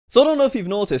So I don't know if you've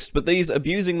noticed, but these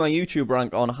abusing my YouTube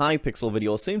rank on HYPIXEL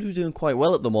videos seem to be doing quite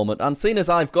well at the moment. And seeing as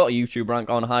I've got a YouTube rank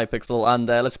on HYPIXEL, and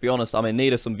let's be honest, I'm in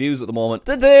need of some views at the moment,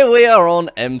 today we are on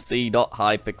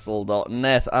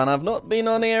mc.hypixel.net, and I've not been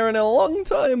on here in a long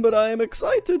time, but I am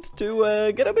excited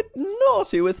to get a bit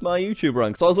naughty with my YouTube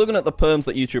rank. So I was looking at the perms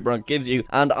that YouTube rank gives you,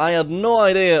 and I had no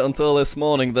idea until this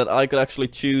morning that I could actually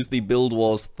choose the Build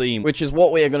Wars theme, which is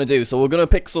what we are going to do. So we're going to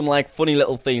pick some like funny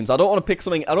little themes. I don't want to pick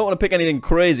something, I don't want to pick anything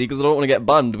crazy, because I don't want to get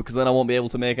banned, because then I won't be able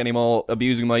to make any more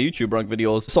abusing my YouTube rank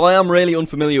videos. So I am really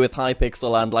unfamiliar with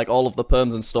HYPIXEL and like all of the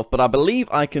perms and stuff, but I believe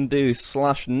I can do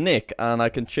 /Nick and I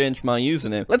can change my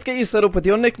username. Let's get you set up with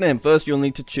your nickname. First, you'll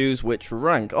need to choose which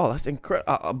rank. Oh, that's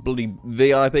incredible. Bloody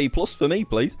VIP plus for me,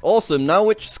 please. Awesome. Now,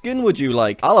 which skin would you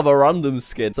like? I'll have a random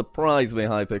skin. Surprise me,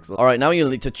 HYPIXEL. All right, now you'll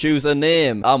need to choose a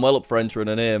name. I'm well up for entering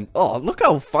a name. Oh, look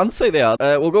how fancy they are.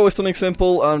 We'll go with something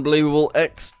simple and believable.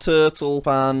 X-Turtle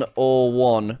Fan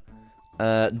 01.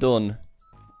 Done.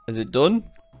 Is it done?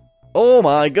 Oh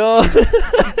my god.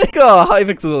 God,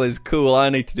 HYPIXEL is cool. I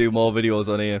need to do more videos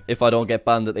on here. If I don't get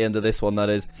banned at the end of this one,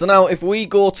 that is. So now, if we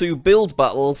go to build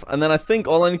battles, and then I think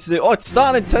all I need to do... Oh, it's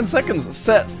starting in 10 seconds.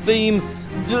 Set theme...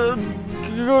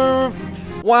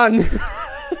 Wang.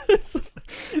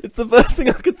 It's the first thing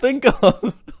I could think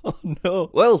of. Oh no.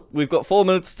 Well, we've got 4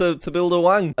 minutes to build a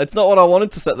wang. It's not what I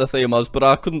wanted to set the theme as, but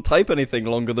I couldn't type anything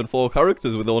longer than 4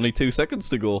 characters with only 2 seconds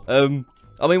to go.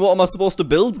 I mean, what am I supposed to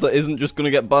build that isn't just going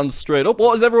to get banned straight up?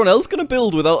 What is everyone else going to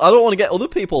build without... I don't want to get other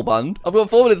people banned. I've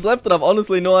got 4 minutes left and I've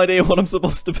honestly no idea what I'm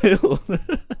supposed to build.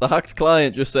 The hacked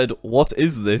client just said, "What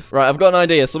is this?" Right, I've got an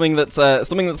idea. Something that's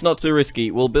not too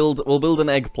risky. We'll build an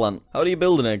eggplant. How do you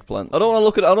build an eggplant? I don't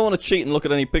want to cheat and look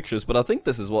at any pictures, but I think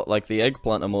this is what like the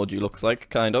eggplant emoji looks like,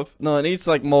 kind of. No, it needs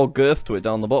like more girth to it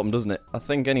down the bottom, doesn't it? I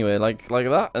think anyway, like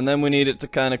that. And then we need it to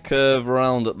kind of curve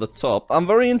around at the top. I'm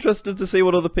very interested to see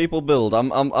what other people build.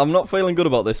 I'm not feeling good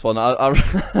about this one. I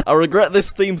regret this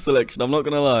theme selection, I'm not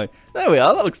gonna lie. There we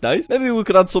are, that looks nice. Maybe we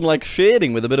could add some like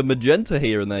shading with a bit of magenta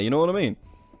here and there, you know what I mean?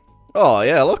 Oh,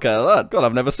 yeah, look at that. God,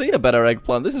 I've never seen a better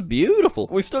eggplant. This is beautiful.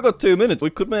 We've still got 2 minutes. We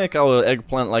could make our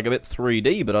eggplant, like, a bit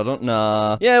 3D, but I don't...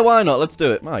 Nah. Yeah, why not? Let's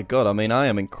do it. My God, I mean, I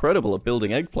am incredible at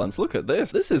building eggplants. Look at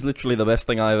this. This is literally the best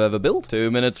thing I've ever built.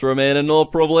 2 minutes remaining, no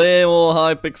problemo,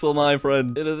 HYPIXEL, my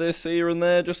friend. Bit of this here and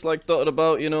there, just, like, dotted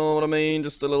about, you know what I mean?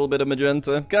 Just a little bit of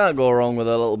magenta. Can't go wrong with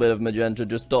a little bit of magenta,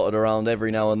 just dotted around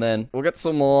every now and then. We'll get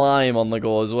some lime on the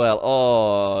go as well.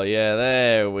 Oh, yeah,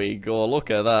 there we go.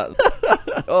 Look at that.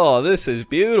 Oh, this is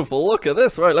beautiful. Look at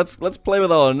this. Right, let's play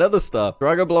with our nether star.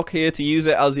 Drag a block here to use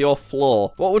it as your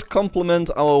floor. What would complement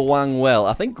our wang well?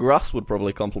 I think grass would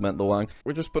probably complement the wang.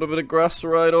 We just put a bit of grass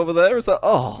right over there. Is that...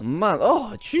 Oh, man.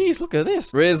 Oh, jeez. Look at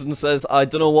this. Raisin says, I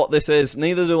don't know what this is.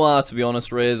 Neither do I, to be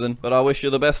honest, Raisin. But I wish you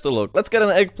the best of luck. Let's get an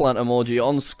eggplant emoji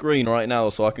on screen right now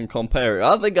so I can compare it.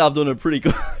 I think I've done a pretty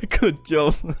good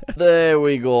job. There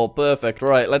we go. Perfect.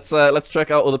 Right, let's check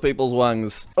out other people's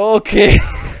wangs. Okay.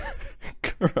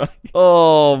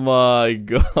 Oh my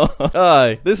god.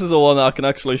 Aye, this is the one that I can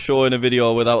actually show in a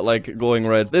video without like going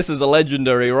red. This is a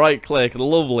legendary, right click,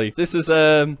 lovely. This is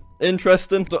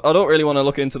interesting. I don't really want to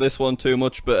look into this one too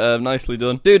much, but nicely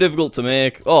done. Too difficult to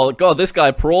make. Oh god, this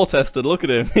guy protested. Look at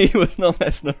him. He was not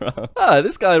messing around. Ah,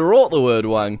 this guy wrote the word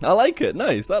wang. I like it.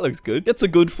 Nice. That looks good. Gets a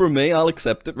good from me. I'll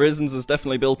accept it. Raisins has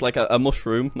definitely built like a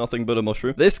mushroom. Nothing but a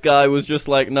mushroom. This guy was just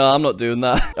like, no, I'm not doing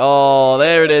that. Oh,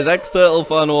 there it is. X-Turtle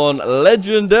Fan 1.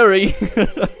 Legendary.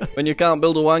 When you can't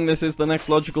build a wang, this is the next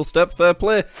logical step. Fair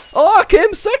play. Oh, I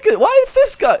came second. Why did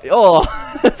this guy... Oh,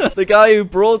 the guy who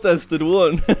protested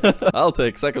won. I'll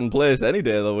take second place any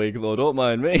day of the week, though. Don't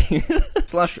mind me.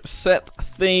 /set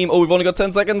theme. Oh, we've only got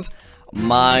 10 seconds.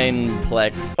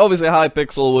 Mineplex. Obviously,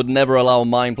 HYPIXEL would never allow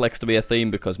Mineplex to be a theme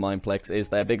because Mineplex is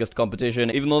their biggest competition,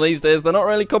 even though these days they're not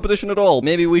really competition at all.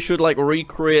 Maybe we should, like,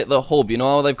 recreate the hub. You know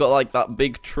how they've got, like, that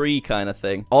big tree kind of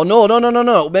thing? Oh,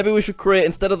 no. Maybe we should create,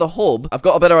 instead of the hub, I've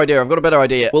got a better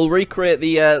idea. We'll recreate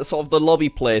the, sort of the lobby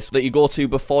place that you go to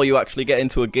before you actually get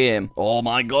into a game. Oh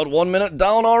my god, 1 minute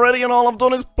down already, and all I've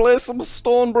done is place some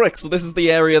stone bricks. So this is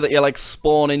the area that you, like,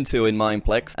 spawn into in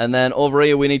Mineplex. And then over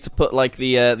here, we need to put, like,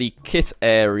 the kit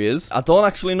areas. I don't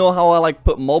actually know how I like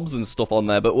put mobs and stuff on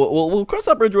there, but we'll cross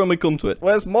that bridge when we come to it.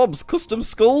 Where's mobs? Custom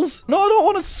skulls? No, I don't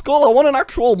want a skull. I want an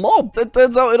actual mob. It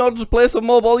turns out in order to place a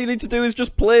mob, all you need to do is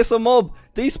just place a mob.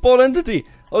 Despawn entity.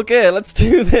 Okay, let's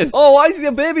do this. Oh, why is he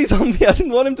a baby zombie? I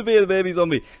didn't want him to be a baby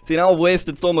zombie. See, now I've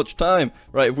wasted so much time.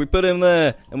 Right, if we put him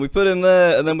there, and we put him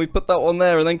there, and then we put that one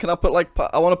there, and then can I put like,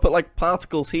 I want to put like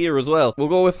particles here as well. We'll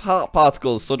go with heart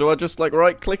particles. So do I just like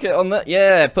right click it on that?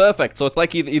 Yeah, perfect. So it's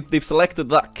like they've selected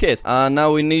that kit. And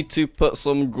now we need to put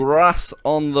some grass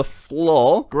on the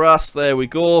floor. Grass, there we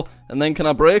go. And then can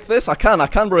I break this? I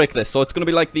can break this. So it's going to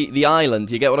be like the island.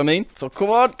 You get what I mean? So come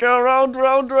on, go round,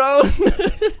 round, round.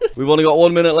 We've only got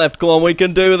 1 minute left. Come on, we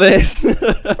can do this.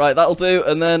 Right, that'll do.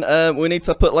 And then we need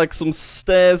to put like some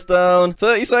stairs down.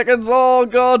 30 seconds. Oh,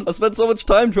 God. I spent so much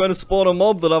time trying to spawn a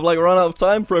mob that I've like run out of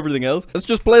time for everything else. Let's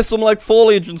just place some like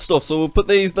foliage and stuff. So we'll put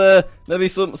these there. Maybe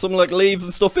some like leaves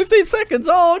and stuff. 15 seconds.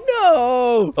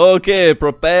 Oh, no. Okay,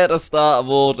 prepare to start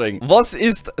voting. Was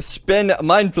ist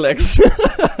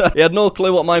Mineplex? He had no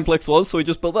clue what Mineplex was, so he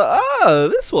just built that. Ah,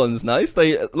 this one's nice.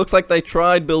 Looks like they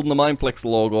tried building the Mineplex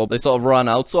logo. They sort of ran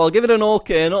out, so I'll give it an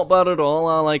okay. Not bad at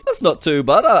all. That's not too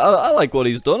bad. I like what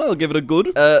he's done. I'll give it a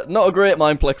good. Not a great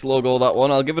Mineplex logo, that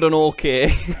one. I'll give it an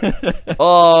okay.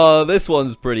 Oh, this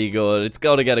one's pretty good. It's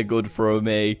got to get a good from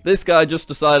me. This guy just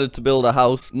decided to build a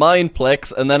house.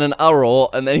 Mineplex, and then an arrow,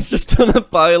 and then he's just done a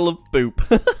pile of poop.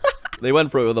 They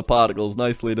went through it with the particles.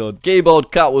 Nicely done.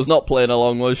 Keyboard Cat was not playing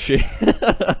along, was she?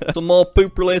 Some more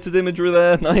poop-related imagery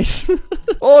there. Nice.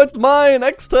 Oh, it's mine.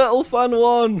 X-Turtle Fan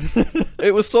 1.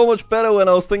 It was so much better when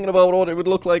I was thinking about what it would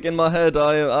look like in my head.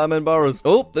 I'm embarrassed.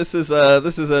 Oh, this is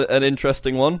an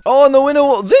interesting one. Oh, and the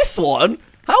winner. This one?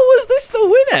 How was this the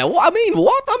winner? What? I mean,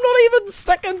 what? I'm not even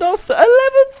second or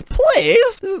 11th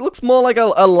place. This looks more like a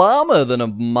llama than a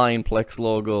Mineplex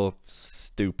logo.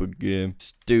 Stupid game.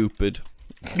 Stupid.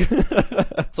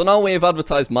 So now we've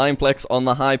advertised Mineplex on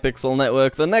the HYPIXEL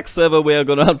network. The next server we are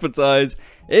going to advertise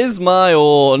is my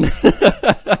own.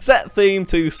 Set theme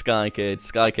to Skycade.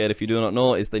 Skycade, if you do not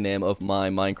know, is the name of my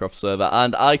Minecraft server,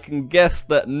 and I can guess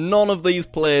that none of these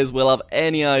players will have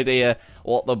any idea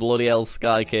what the bloody hell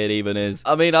Skycade even is.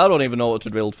 I mean, I don't even know what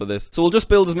to build for this. So we'll just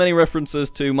build as many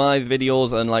references to my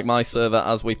videos and like my server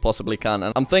as we possibly can.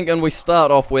 And I'm thinking we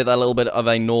start off with a little bit of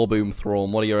a No-Boom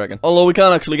throne. What do you reckon? Although we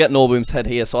can't actually get No-Boom's head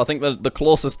here, so I think that the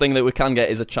closest thing that we can get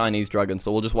is a Chinese dragon.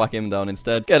 So we'll just whack him down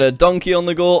instead. Get a donkey on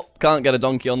the go. Can't get a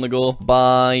donkey on the go.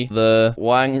 Buy the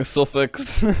Wang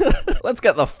suffix. Let's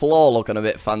get the floor looking a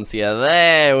bit fancier.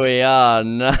 There we are.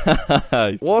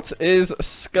 Nice. What is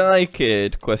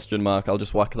Skycade? Question mark. I'll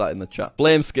just whack that in the chat.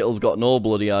 Flame Skittle's got no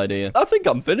bloody idea. I think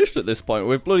I'm finished at this point.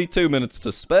 We've bloody 2 minutes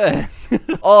to spare.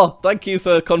 Oh, thank you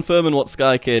for confirming what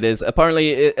Skycade is.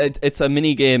 Apparently, it's a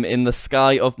mini game in the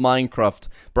sky of Minecraft.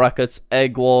 Brackets,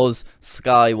 Egg Wars,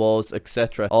 Sky Wars,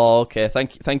 etc. Oh, okay.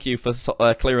 Thank you for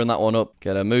clearing that one up.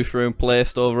 Get a mushroom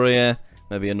placed over here.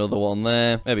 Maybe another one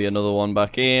there. Maybe another one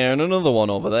back here. And another one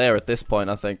over there at this point,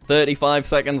 I think. 35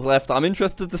 seconds left. I'm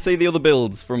interested to see the other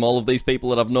builds from all of these people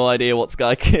that have no idea what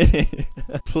Skycade is.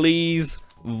 Please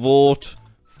vote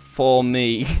for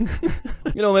me.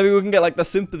 You know, maybe we can get like the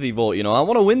sympathy vote, you know. I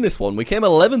want to win this one. We came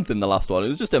 11th in the last one. It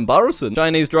was just embarrassing.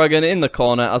 Chinese dragon in the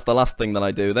corner as the last thing that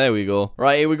I do. There we go.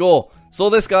 Right, here we go. So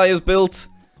this guy has built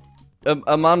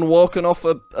a man walking off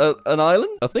an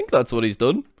island. I think that's what he's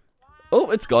done. Oh,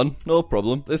 it's gone. No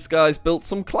problem. This guy's built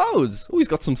some clouds. Oh, he's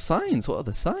got some signs. What are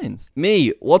the signs?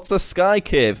 Me, what's a sky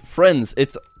cave? Friends,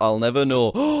 it's... I'll never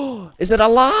know. Oh, is it a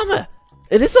llama?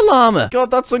 It is a llama.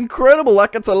 God, that's incredible.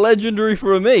 That gets a legendary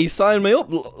for me. Sign me up.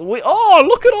 Oh,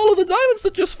 look at all of the diamonds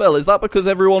that just fell. Is that because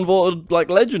everyone voted, like,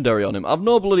 legendary on him? I've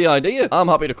no bloody idea. I'm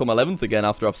happy to come 11th again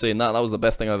after I've seen that. That was the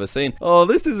best thing I've ever seen. Oh,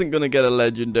 this isn't going to get a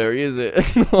legendary, is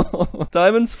it?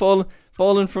 Diamonds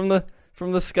falling from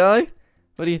the sky?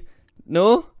 What do you...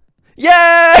 No?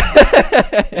 Yeah!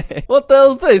 What the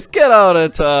hell's this? Get out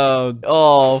of town.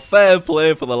 Oh, fair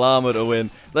play for the llama to win.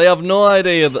 They have no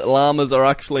idea that llamas are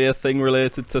actually a thing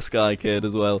related to Skycade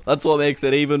as well. That's what makes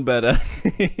it even better.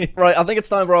 Right, I think it's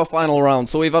time for our final round.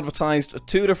 So we've advertised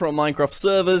 2 different Minecraft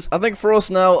servers. I think for us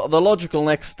now, the logical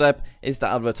next step is to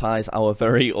advertise our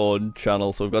very own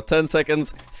channel. So we've got 10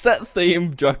 seconds. Set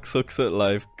theme,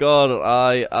 JackSucksAtLife. God,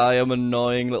 I am an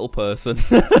annoying little person.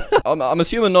 I'm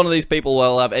assuming none of these people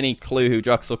will have any clue who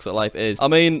JackSucksAtLife is. I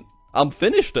mean, I'm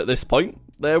finished at this point.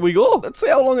 There we go. Let's see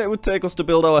how long it would take us to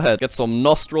build our head. Get some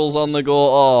nostrils on the go.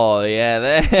 Oh, yeah,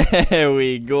 there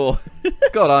we go.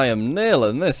 God, I am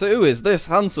nailing this. Who is this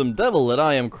handsome devil that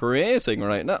I am creating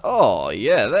right now? Oh,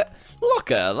 yeah,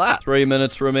 look at that. 3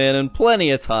 minutes remaining.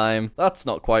 Plenty of time. That's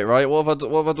not quite right. What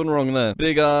have I done wrong there?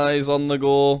 Big eyes on the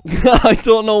go. I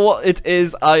don't know what it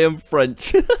is. I am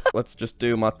French. Let's just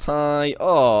do my tie.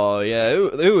 Oh, yeah.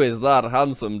 Who is that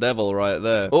handsome devil right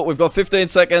there? Oh, we've got 15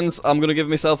 seconds. I'm going to give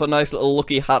myself a nice little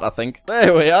lucky hat, I think.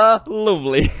 There we are.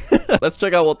 Lovely. Let's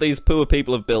check out what these poor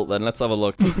people have built then. Let's have a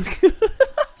look.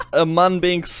 A man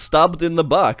being stabbed in the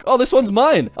back. Oh, this one's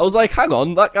mine. I was like, hang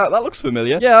on, that looks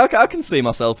familiar. Yeah, I can see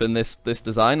myself in this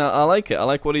design. I like it. I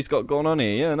like what he's got going on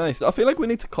here. Yeah, nice. I feel like we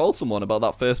need to call someone about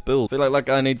that first build. I feel like that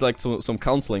guy needs like some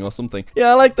counseling or something. Yeah,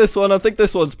 I like this one. I think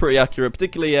this one's pretty accurate,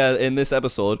 particularly in this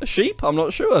episode. A sheep? I'm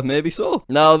not sure. Maybe so.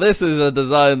 Now, this is a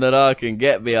design that I can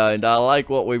get behind. I like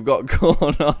what we've got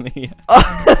going on here.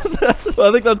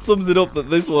 I think that sums it up that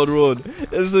this one won.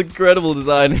 It's incredible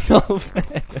designing of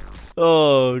it.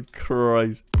 Oh,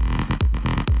 Christ.